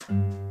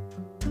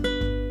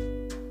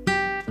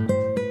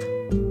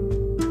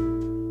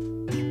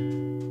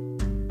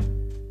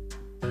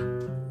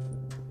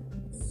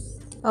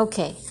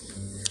Okay,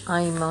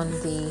 I'm on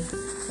the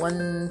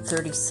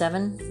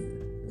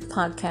 137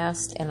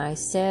 podcast, and I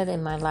said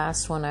in my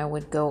last one I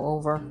would go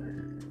over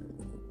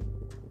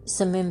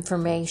some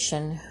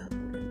information,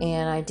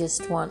 and I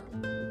just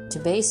want to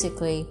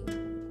basically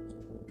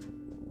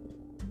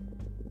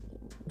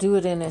do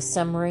it in a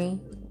summary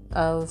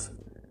of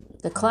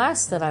the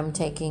class that I'm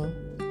taking,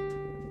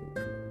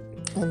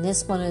 and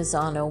this one is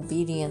on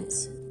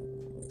obedience.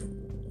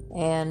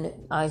 And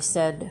I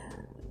said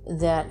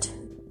that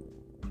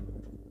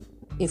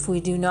if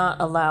we do not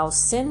allow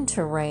sin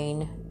to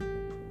reign,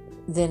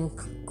 then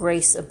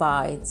grace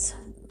abides.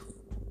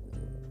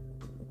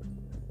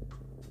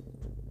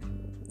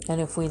 And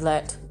if we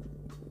let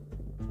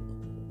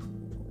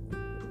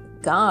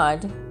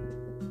God,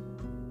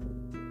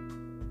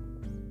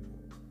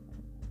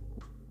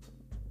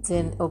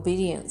 then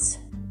obedience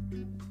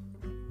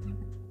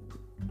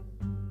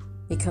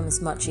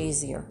becomes much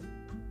easier.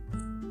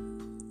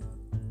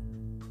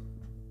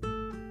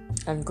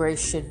 And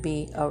grace should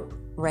be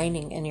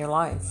reigning in your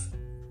life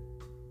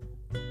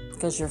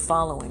because you're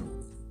following.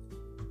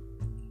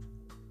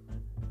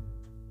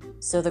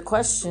 So the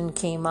question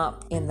came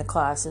up in the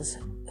classes,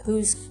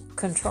 who's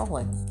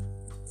controlling?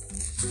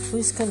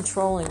 Who's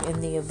controlling in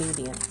the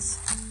obedience?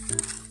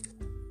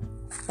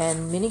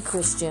 And many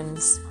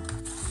Christians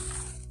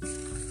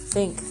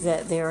think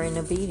that they're in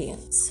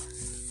obedience.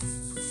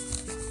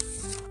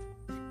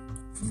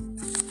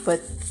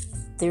 But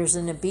there's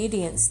an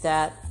obedience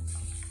that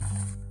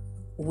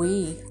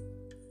we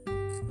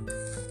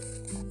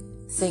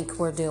think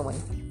we're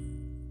doing.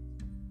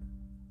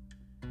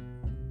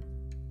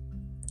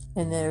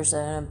 And there's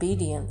an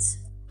obedience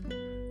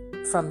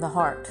from the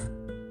heart.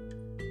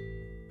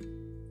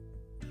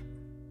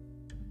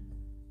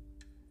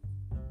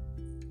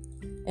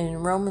 And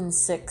in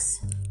Romans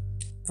 6,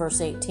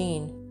 verse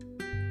 18,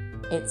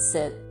 it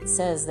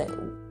says that,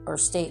 or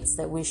states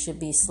that we should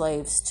be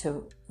slaves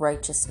to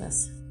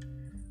righteousness.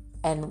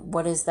 And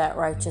what is that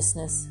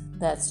righteousness?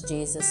 That's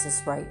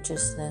Jesus'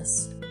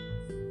 righteousness.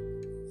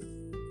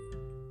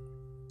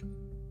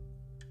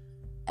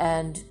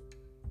 And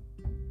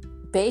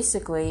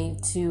basically,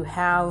 to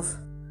have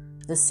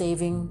the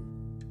saving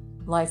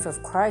life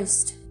of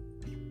Christ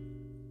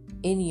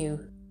in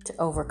you to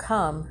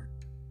overcome,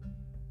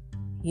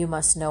 you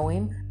must know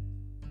Him,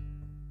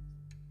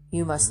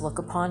 you must look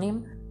upon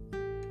Him,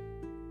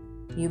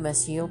 you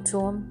must yield to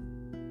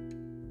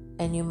Him,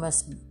 and you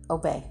must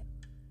obey.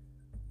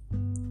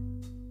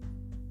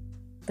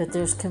 But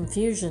there's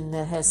confusion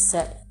that has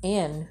set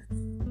in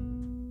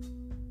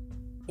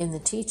the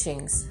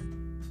teachings.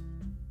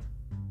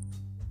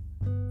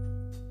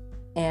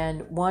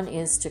 And one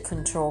is to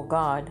control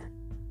God.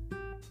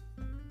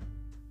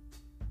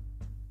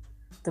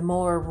 The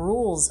more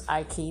rules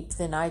I keep,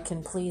 then I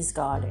can please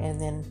God, and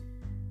then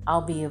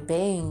I'll be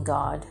obeying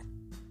God,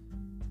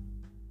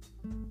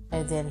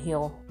 and then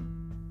He'll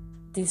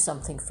do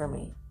something for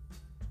me.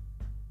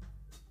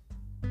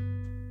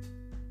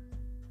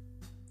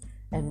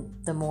 And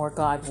the more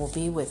God will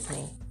be with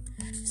me.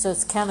 So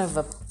it's kind of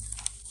a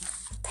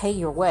pay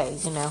your way,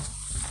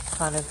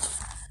 kind of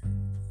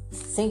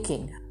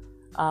thinking.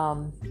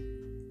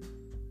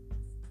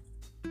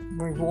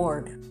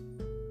 Reward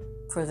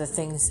for the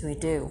things we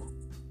do,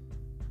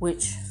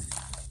 which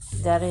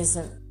that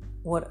isn't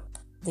what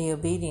the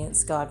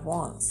obedience God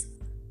wants.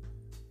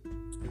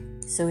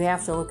 So we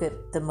have to look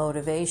at the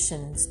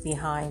motivations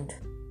behind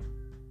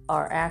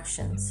our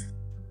actions.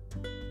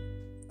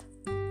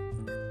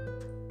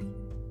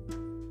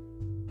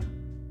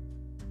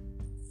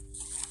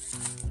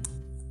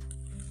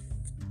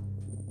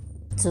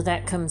 So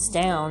that comes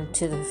down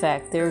to the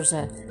fact there's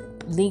a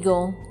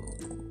legal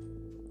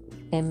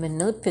and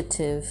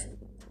manipulative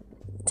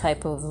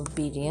type of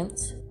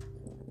obedience,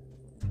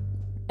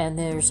 and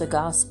there's a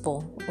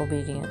gospel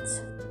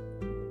obedience.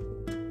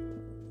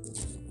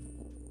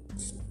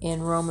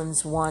 In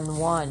Romans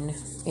 1:1,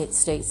 it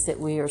states that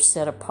we are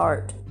set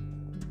apart.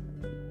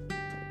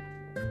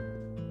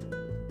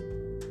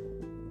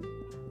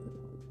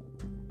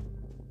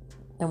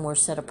 And we're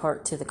set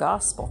apart to the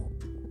gospel.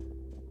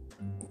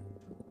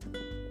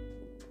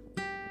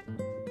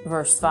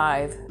 Verse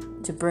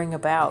 5, to bring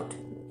about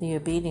the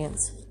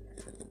obedience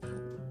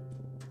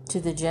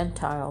to the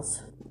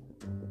Gentiles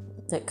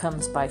that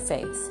comes by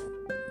faith.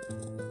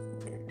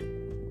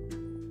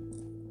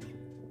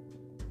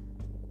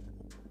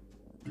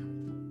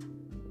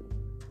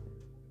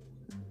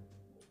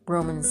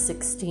 Romans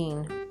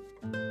 16,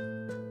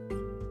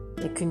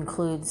 it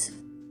concludes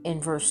in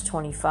verse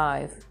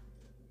 25,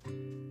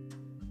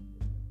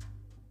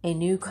 a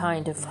new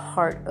kind of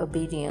heart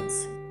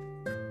obedience.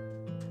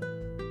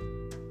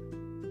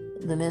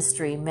 The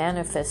mystery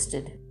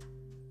manifested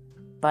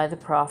by the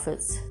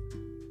prophets,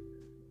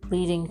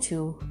 leading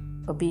to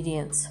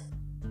obedience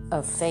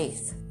of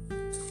faith.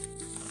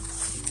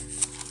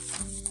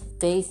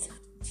 Faith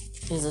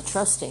is a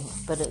trusting,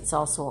 but it's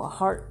also a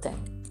heart thing.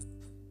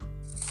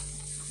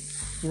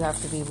 You have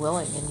to be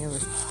willing, and your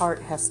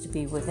heart has to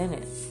be within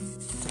it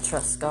to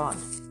trust God.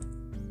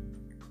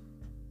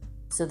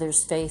 So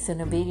there's faith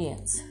and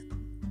obedience.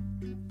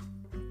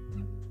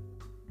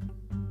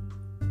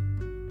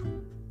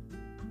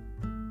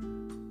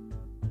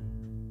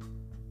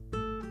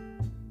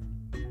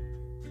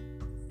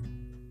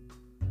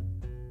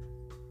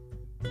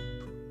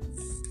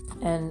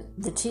 And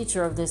the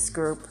teacher of this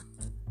group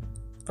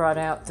brought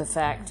out the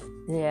fact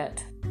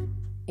that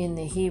in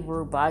the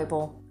Hebrew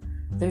Bible,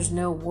 there's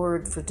no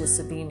word for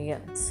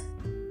disobedience.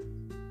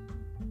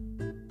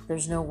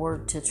 There's no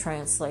word to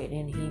translate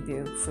in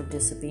Hebrew for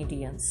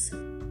disobedience.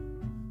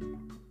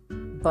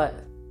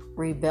 But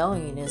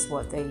rebellion is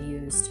what they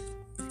used.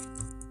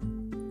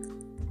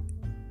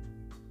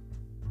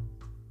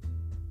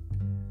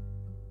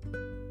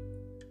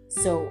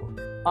 So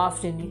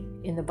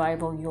often in the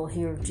Bible, you'll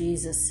hear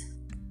Jesus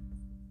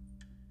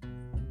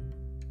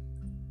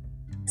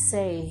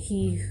say,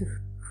 "He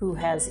who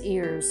has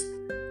ears,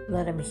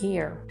 let him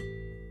hear."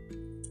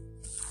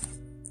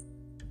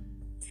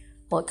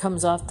 Well, it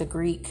comes off the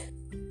Greek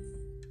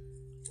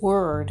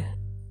word,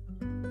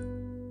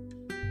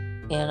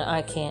 and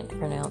I can't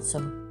pronounce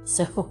them,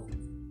 so,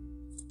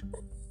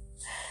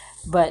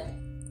 but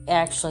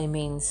actually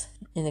means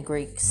in the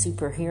Greek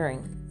super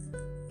hearing.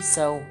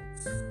 So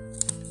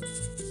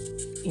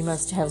you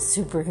must have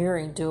super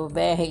hearing to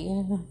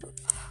obey.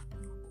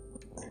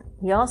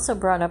 He also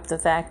brought up the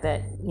fact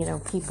that,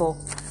 people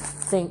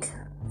think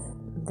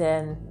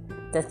then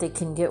that they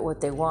can get what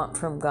they want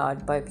from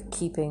God by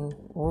keeping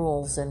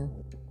rules, and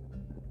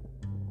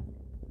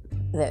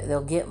that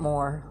they'll get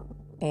more,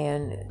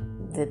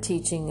 and the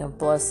teaching of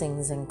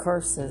blessings and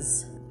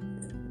curses.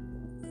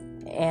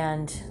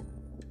 And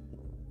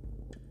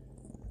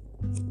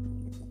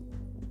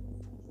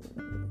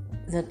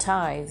the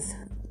tithe,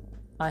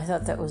 I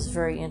thought that was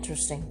very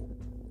interesting.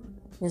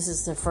 This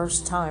is the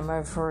first time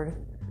I've heard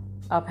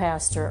a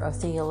pastor, a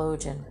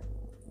theologian,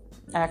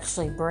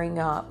 actually bring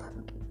up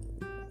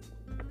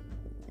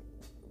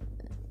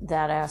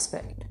that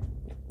aspect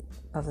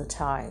of the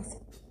tithe.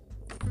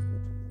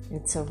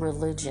 It's a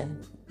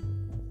religion.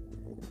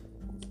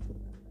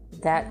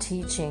 That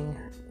teaching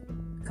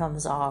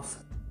comes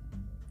off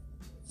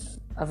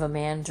of a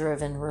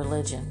man-driven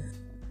religion.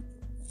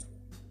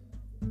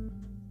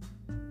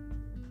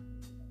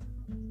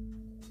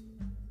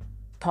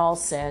 Paul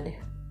said,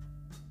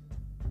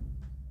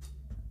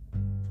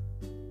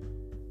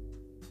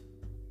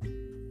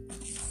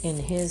 in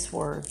his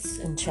words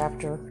in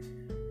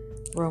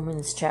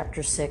Romans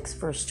chapter 6,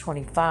 verse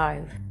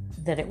 25,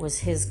 that it was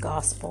his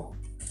gospel.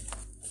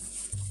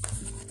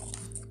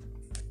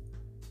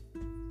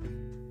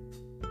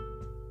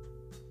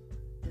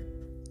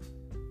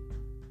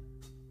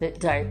 The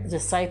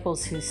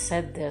disciples who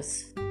said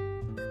this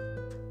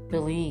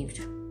believed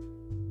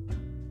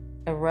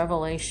a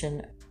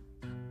revelation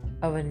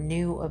of a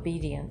new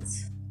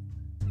obedience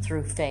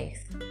through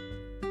faith,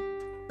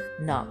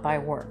 not by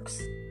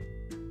works.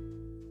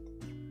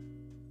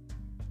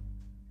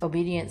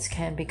 Obedience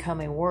can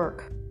become a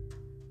work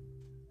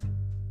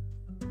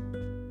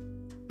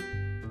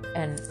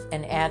and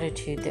an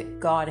attitude that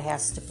God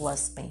has to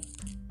bless me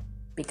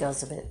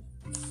because of it.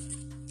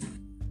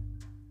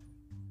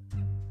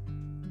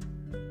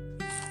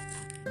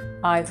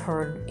 I've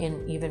heard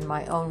in even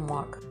my own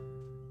walk,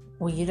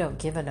 well, you don't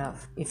give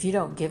enough. If you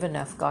don't give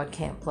enough, God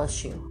can't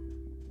bless you.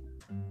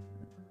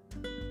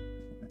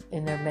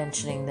 And they're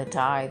mentioning the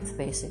tithe,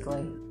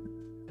 basically.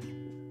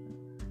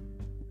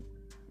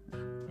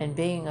 And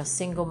being a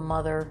single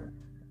mother,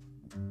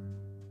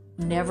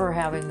 never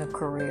having a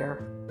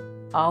career,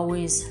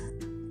 always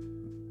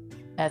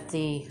at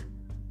the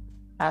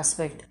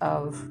aspect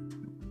of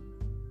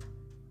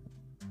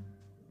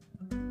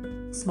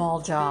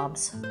small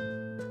jobs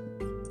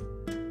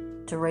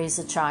to raise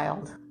a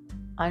child.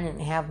 I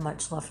didn't have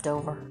much left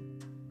over.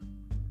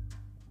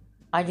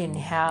 I didn't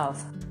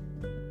have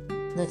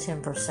the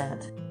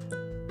 10%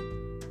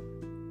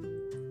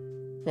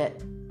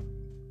 that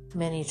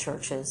many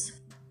churches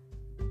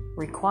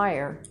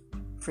require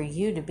for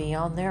you to be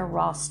on their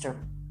roster.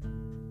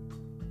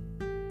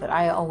 But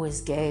I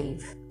always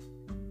gave.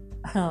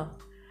 I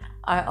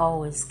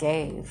always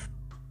gave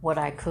what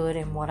I could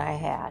and what I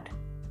had.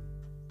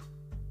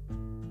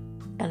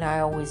 And I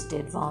always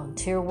did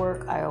volunteer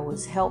work. I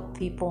always helped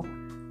people.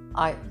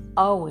 I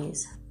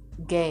always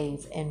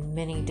gave in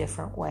many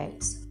different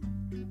ways.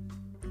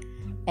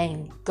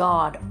 And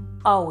God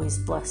always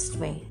blessed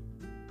me.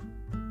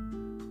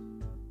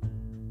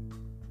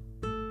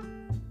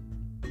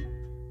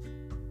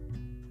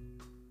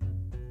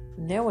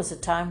 And there was a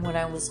time when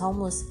I was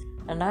homeless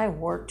and I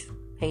worked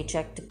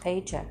paycheck to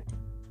paycheck.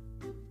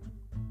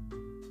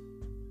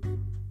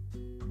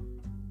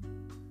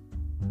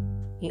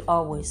 He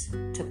always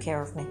took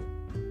care of me.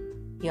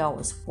 He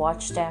always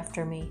watched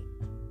after me.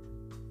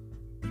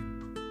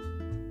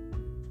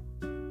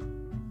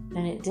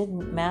 And it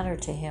didn't matter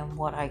to him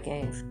what I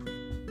gave.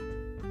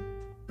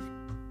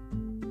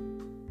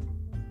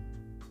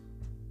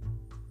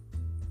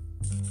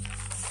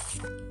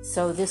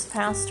 So this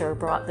pastor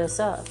brought this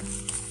up.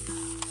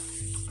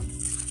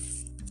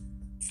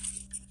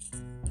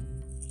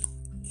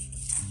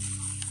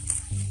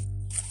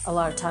 A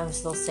lot of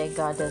times they'll say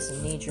God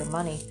doesn't need your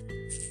money,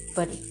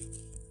 but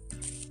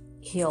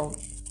he'll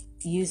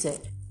use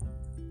it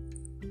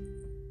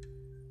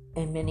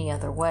in many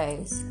other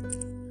ways.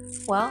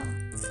 Well,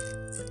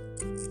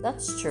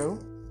 that's true.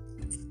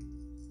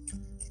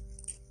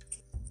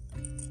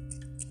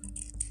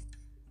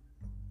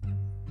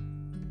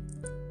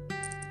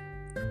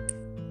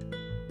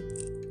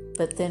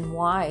 but then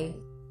why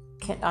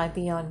can't I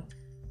be on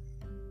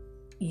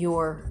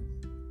your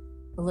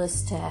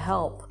list to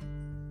help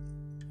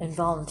and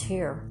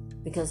volunteer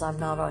because I'm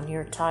not on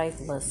your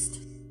tithe list?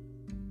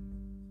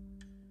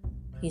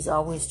 He's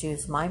always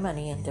used my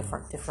money in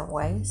different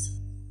ways.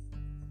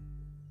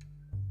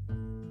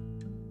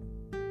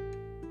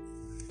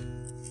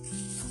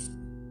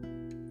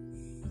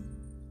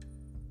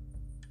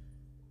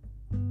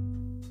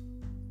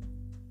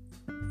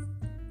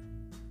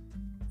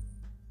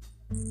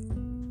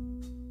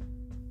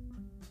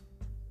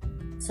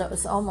 So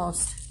it's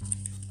almost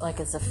like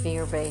it's a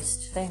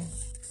fear-based thing.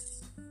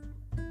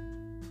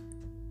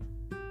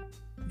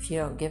 If you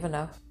don't give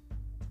enough,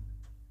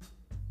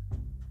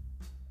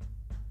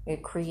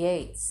 it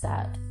creates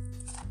that.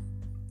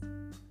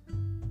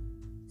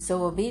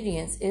 So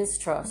obedience is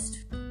trust.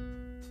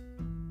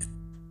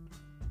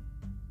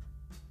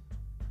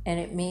 And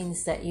it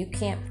means that you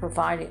can't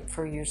provide it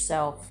for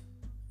yourself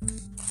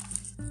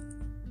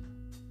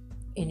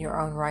in your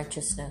own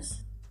righteousness,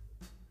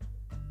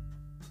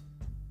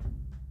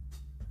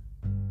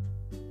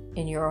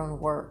 in your own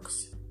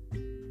works.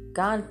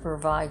 God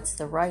provides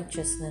the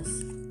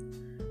righteousness.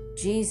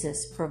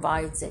 Jesus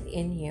provides it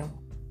in you.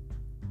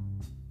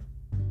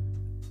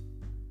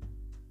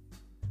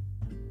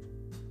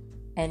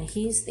 And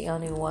He's the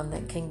only one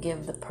that can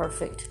give the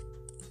perfect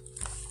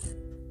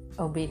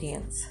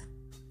obedience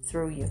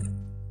through you.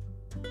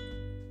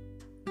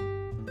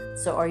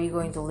 So are you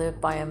going to live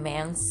by a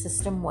man's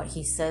system, what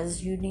he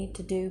says you need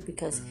to do,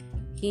 because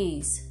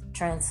he's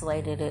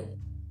translated it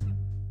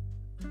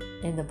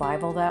in the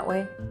Bible that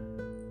way?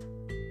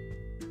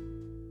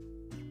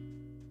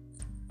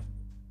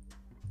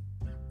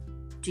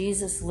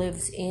 Jesus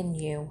lives in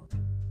you,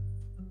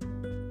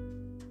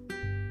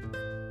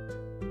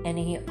 and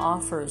He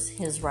offers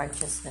His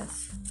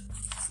righteousness.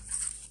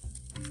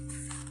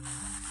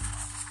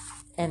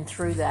 And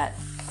through that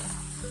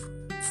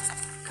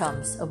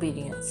comes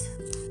obedience.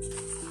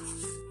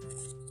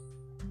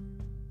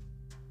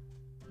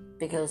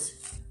 Because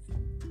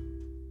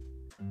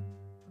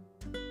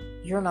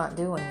you're not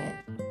doing it.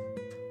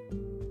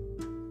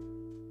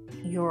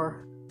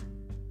 You're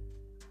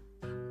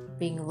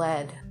being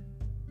led.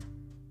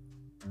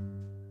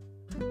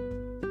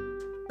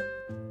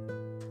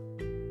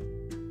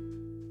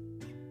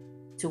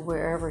 To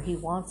wherever He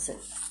wants it.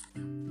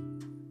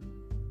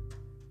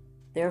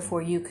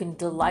 Therefore, you can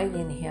delight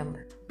in Him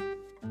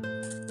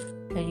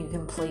and you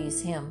can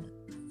please Him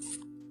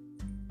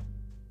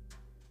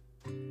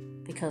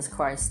because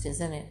Christ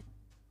is in it.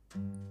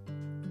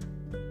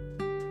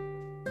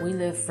 We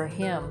live for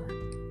Him,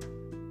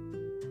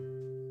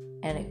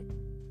 and it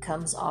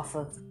comes off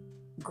of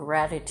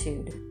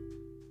gratitude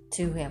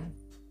to Him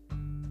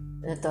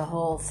that the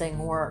whole thing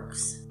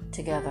works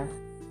together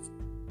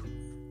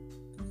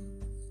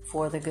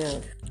for the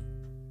good.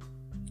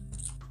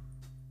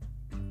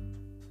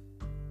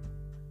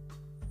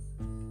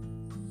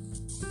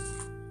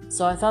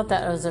 So I thought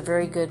that was a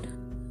very good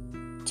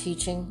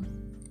teaching,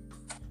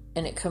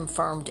 and it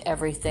confirmed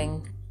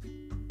everything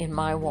in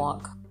my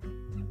walk,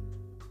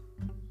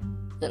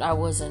 that I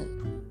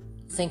wasn't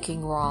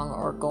thinking wrong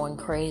or going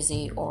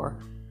crazy or,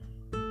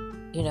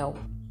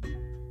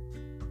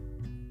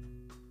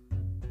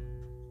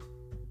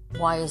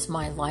 why is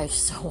my life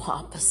so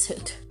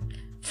opposite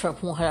from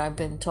what I've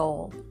been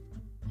told?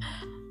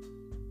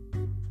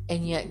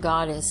 And yet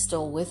God is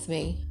still with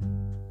me.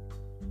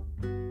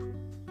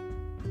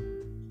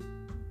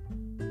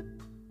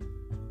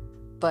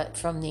 But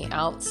from the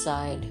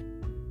outside,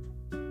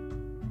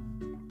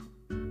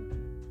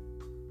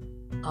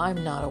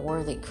 I'm not a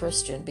worthy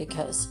Christian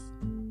because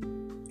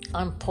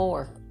I'm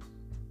poor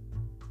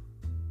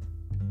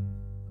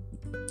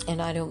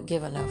and I don't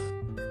give enough.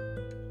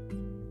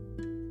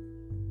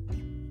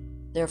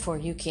 Therefore,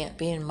 you can't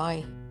be in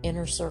my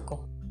inner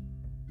circle.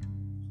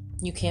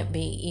 You can't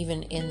be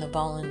even in the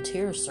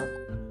volunteer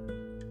circle.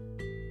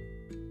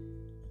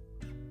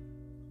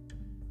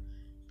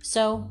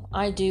 So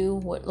I do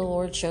what the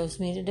Lord shows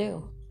me to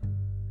do.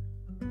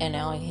 And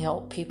I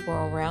help people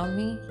around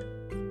me.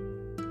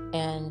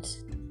 And,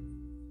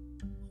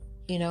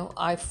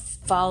 I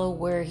follow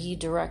where He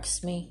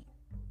directs me.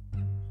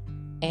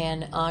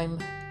 And I'm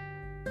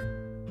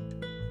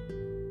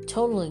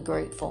totally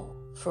grateful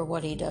for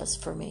what He does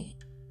for me.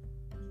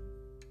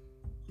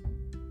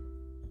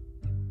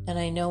 And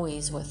I know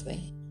He's with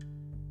me.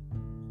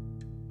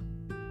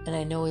 And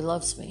I know He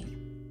loves me.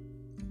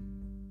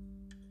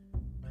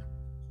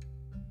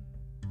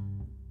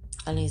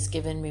 And He's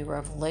given me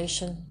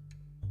revelation.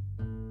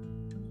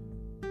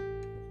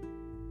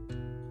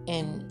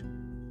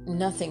 And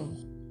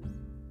nothing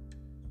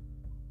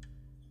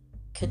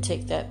could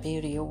take that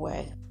beauty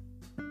away.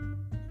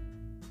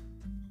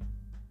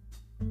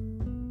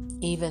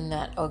 Even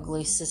that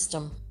ugly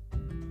system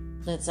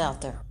that's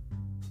out there.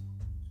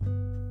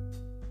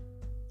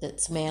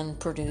 That's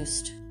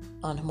man-produced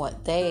on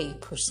what they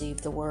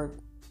perceive the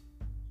word.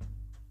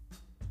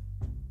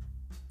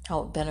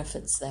 How it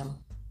benefits them.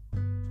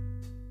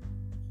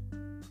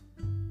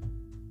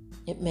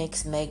 It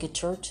makes mega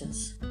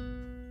churches.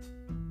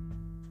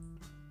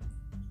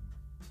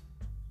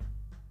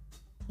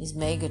 these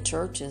mega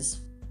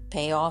churches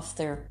pay off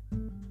their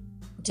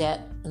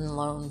debt and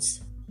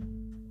loans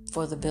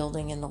for the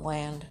building and the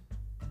land.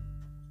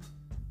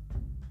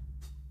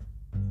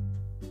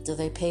 Do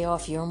they pay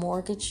off your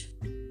mortgage?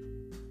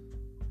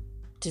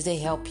 Do they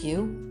help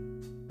you?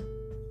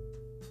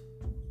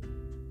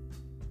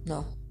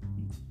 No.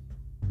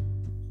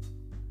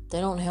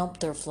 They don't help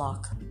their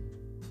flock.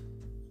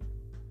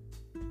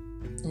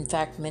 In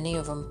fact, many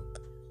of them,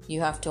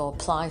 you have to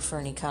apply for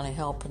any kind of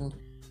help and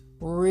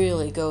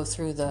really go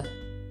through the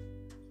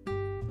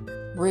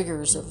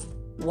rigors of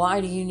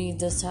why do you need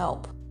this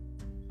help?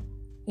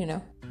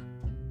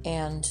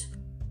 And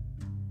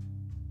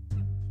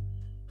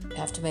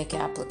have to make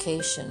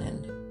application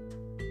and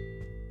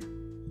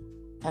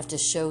have to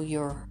show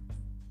your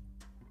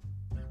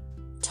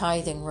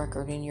tithing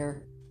record and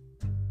your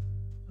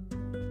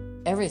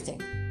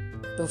everything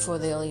before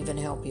they'll even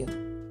help you.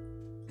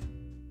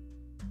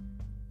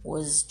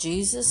 Was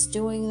Jesus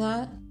doing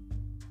that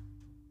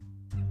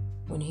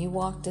when he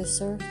walked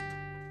this earth?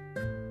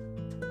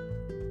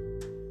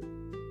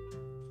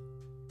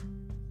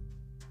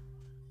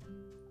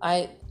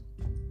 I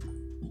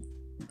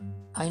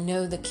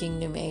know the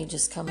kingdom age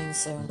is coming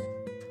soon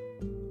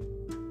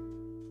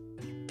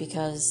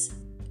because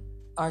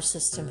our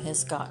system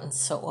has gotten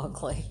so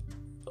ugly.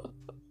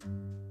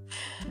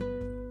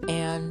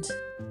 And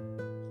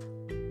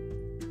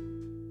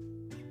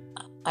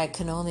I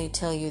can only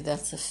tell you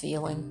that's a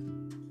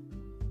feeling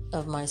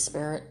of my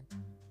spirit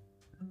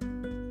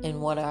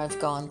and what I've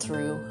gone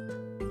through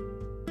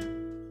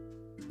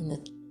in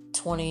the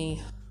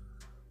 20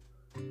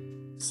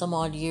 some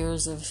odd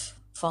years of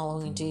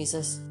following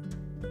Jesus.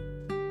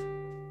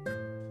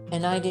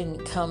 And I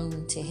didn't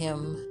come to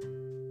him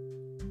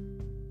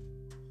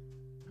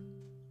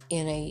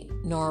in a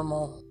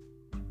normal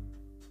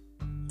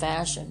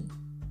fashion.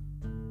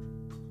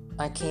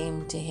 I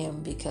came to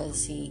him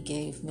because he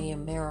gave me a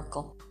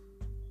miracle.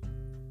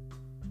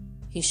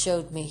 He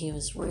showed me he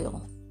was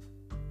real.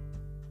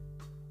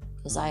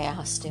 Because I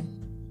asked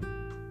him.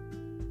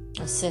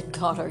 I said,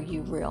 God, are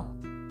you real?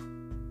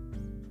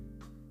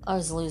 I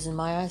was losing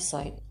my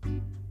eyesight.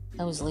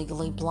 I was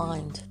legally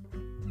blind.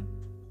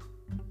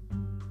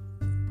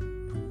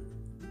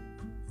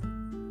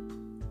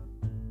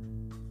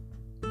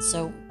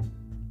 So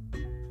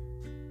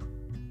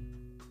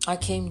I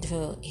came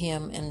to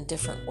him in a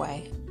different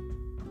way.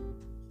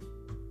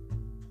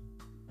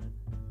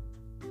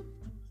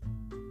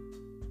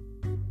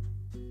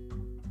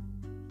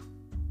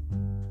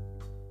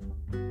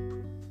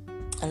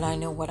 And I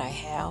know what I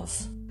have.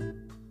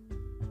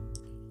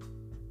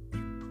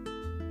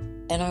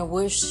 And I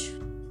wish,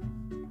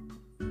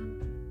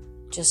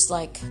 just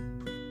like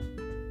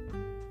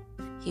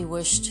he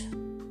wished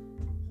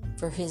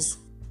for his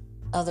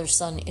other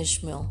son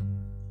Ishmael,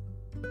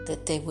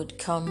 that they would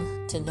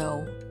come to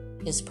know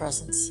his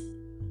presence.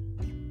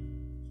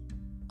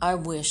 I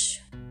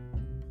wish,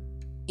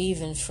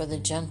 even for the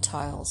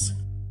Gentiles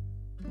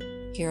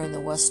here in the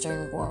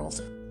Western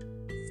world,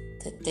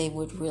 that they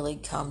would really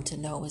come to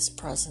know his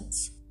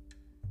presence.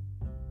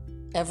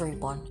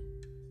 Everyone.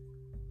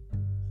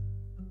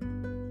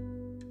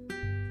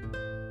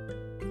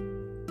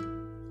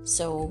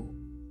 So,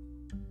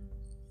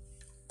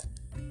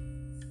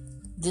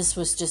 this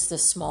was just a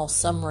small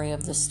summary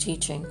of this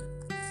teaching.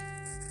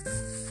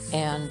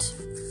 And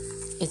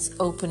it's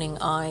opening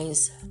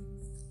eyes,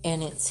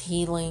 and it's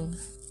healing,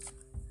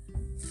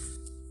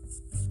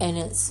 and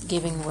it's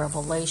giving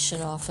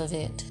revelation off of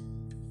it,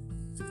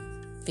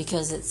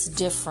 because it's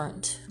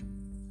different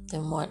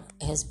than what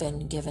has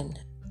been given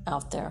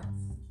out there.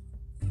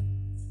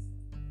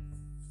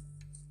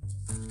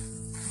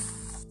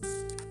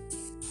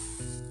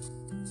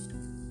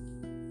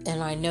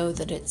 And I know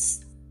that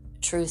it's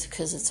truth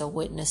because it's a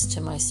witness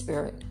to my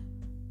spirit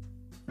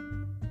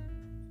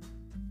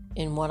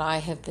in what I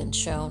have been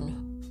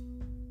shown.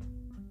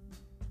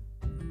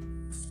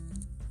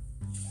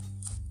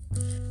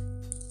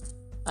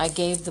 I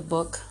gave the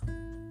book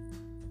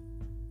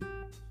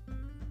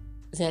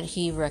that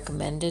he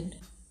recommended,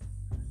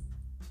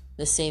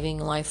 The Saving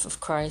Life of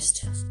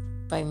Christ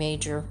by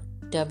Major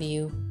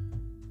W.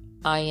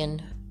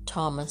 Ian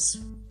Thomas.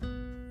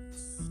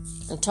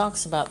 It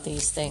talks about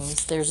these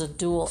things. There's a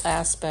dual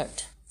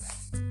aspect.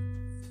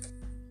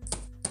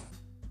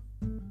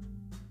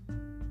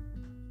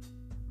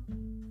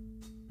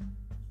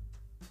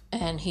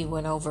 And he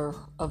went over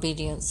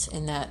obedience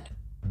in that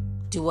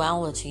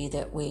duality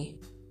that we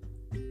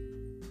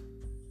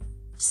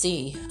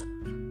see,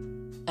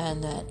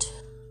 and that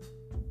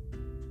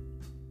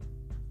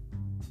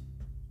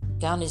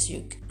God is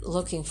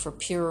looking for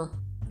pure,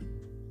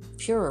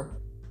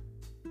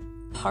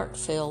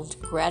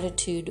 heart-filled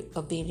gratitude,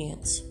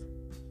 obedience.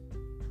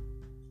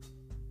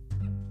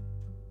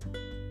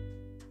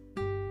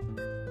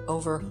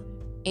 Over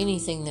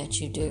anything that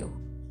you do.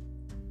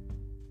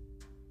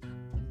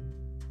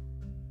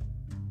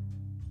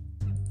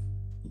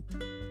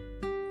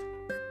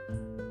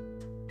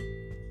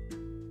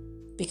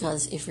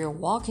 Because if you're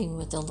walking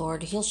with the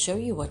Lord, he'll show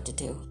you what to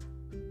do.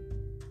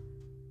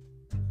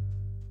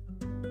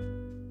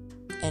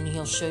 and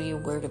He'll show you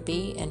where to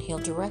be, and He'll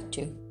direct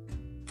you.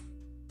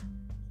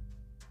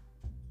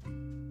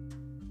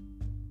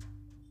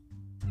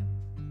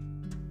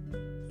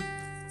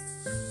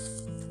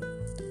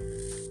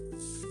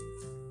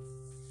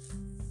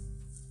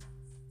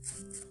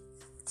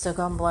 So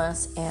God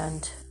bless,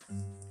 and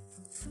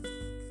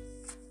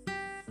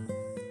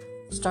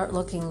start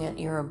looking at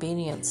your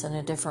obedience in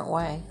a different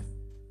way.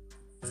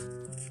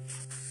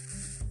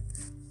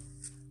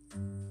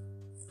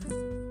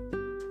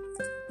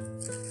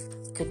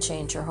 Could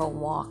change your whole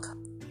walk.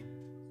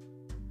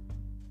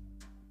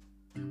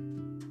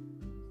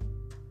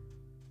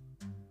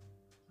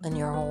 And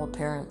your whole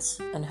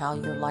appearance, and how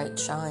your light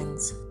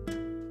shines.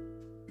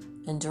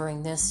 And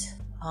during this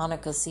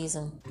Hanukkah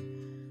season,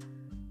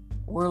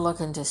 we're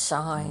looking to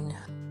shine,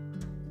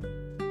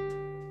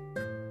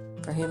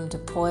 for Him to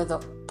pour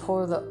the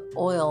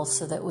oil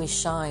so that we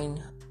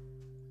shine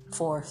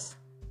forth.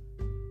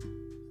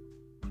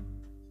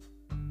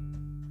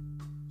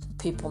 So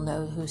people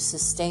know who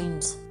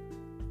sustains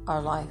our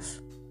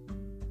life.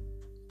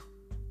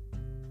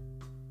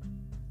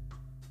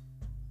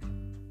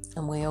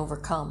 And we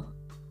overcome.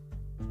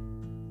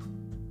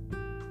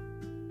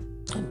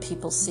 And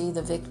people see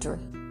the victory.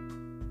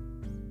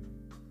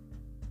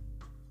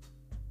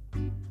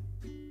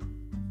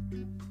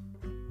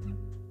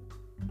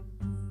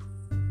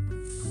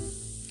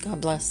 God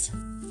bless.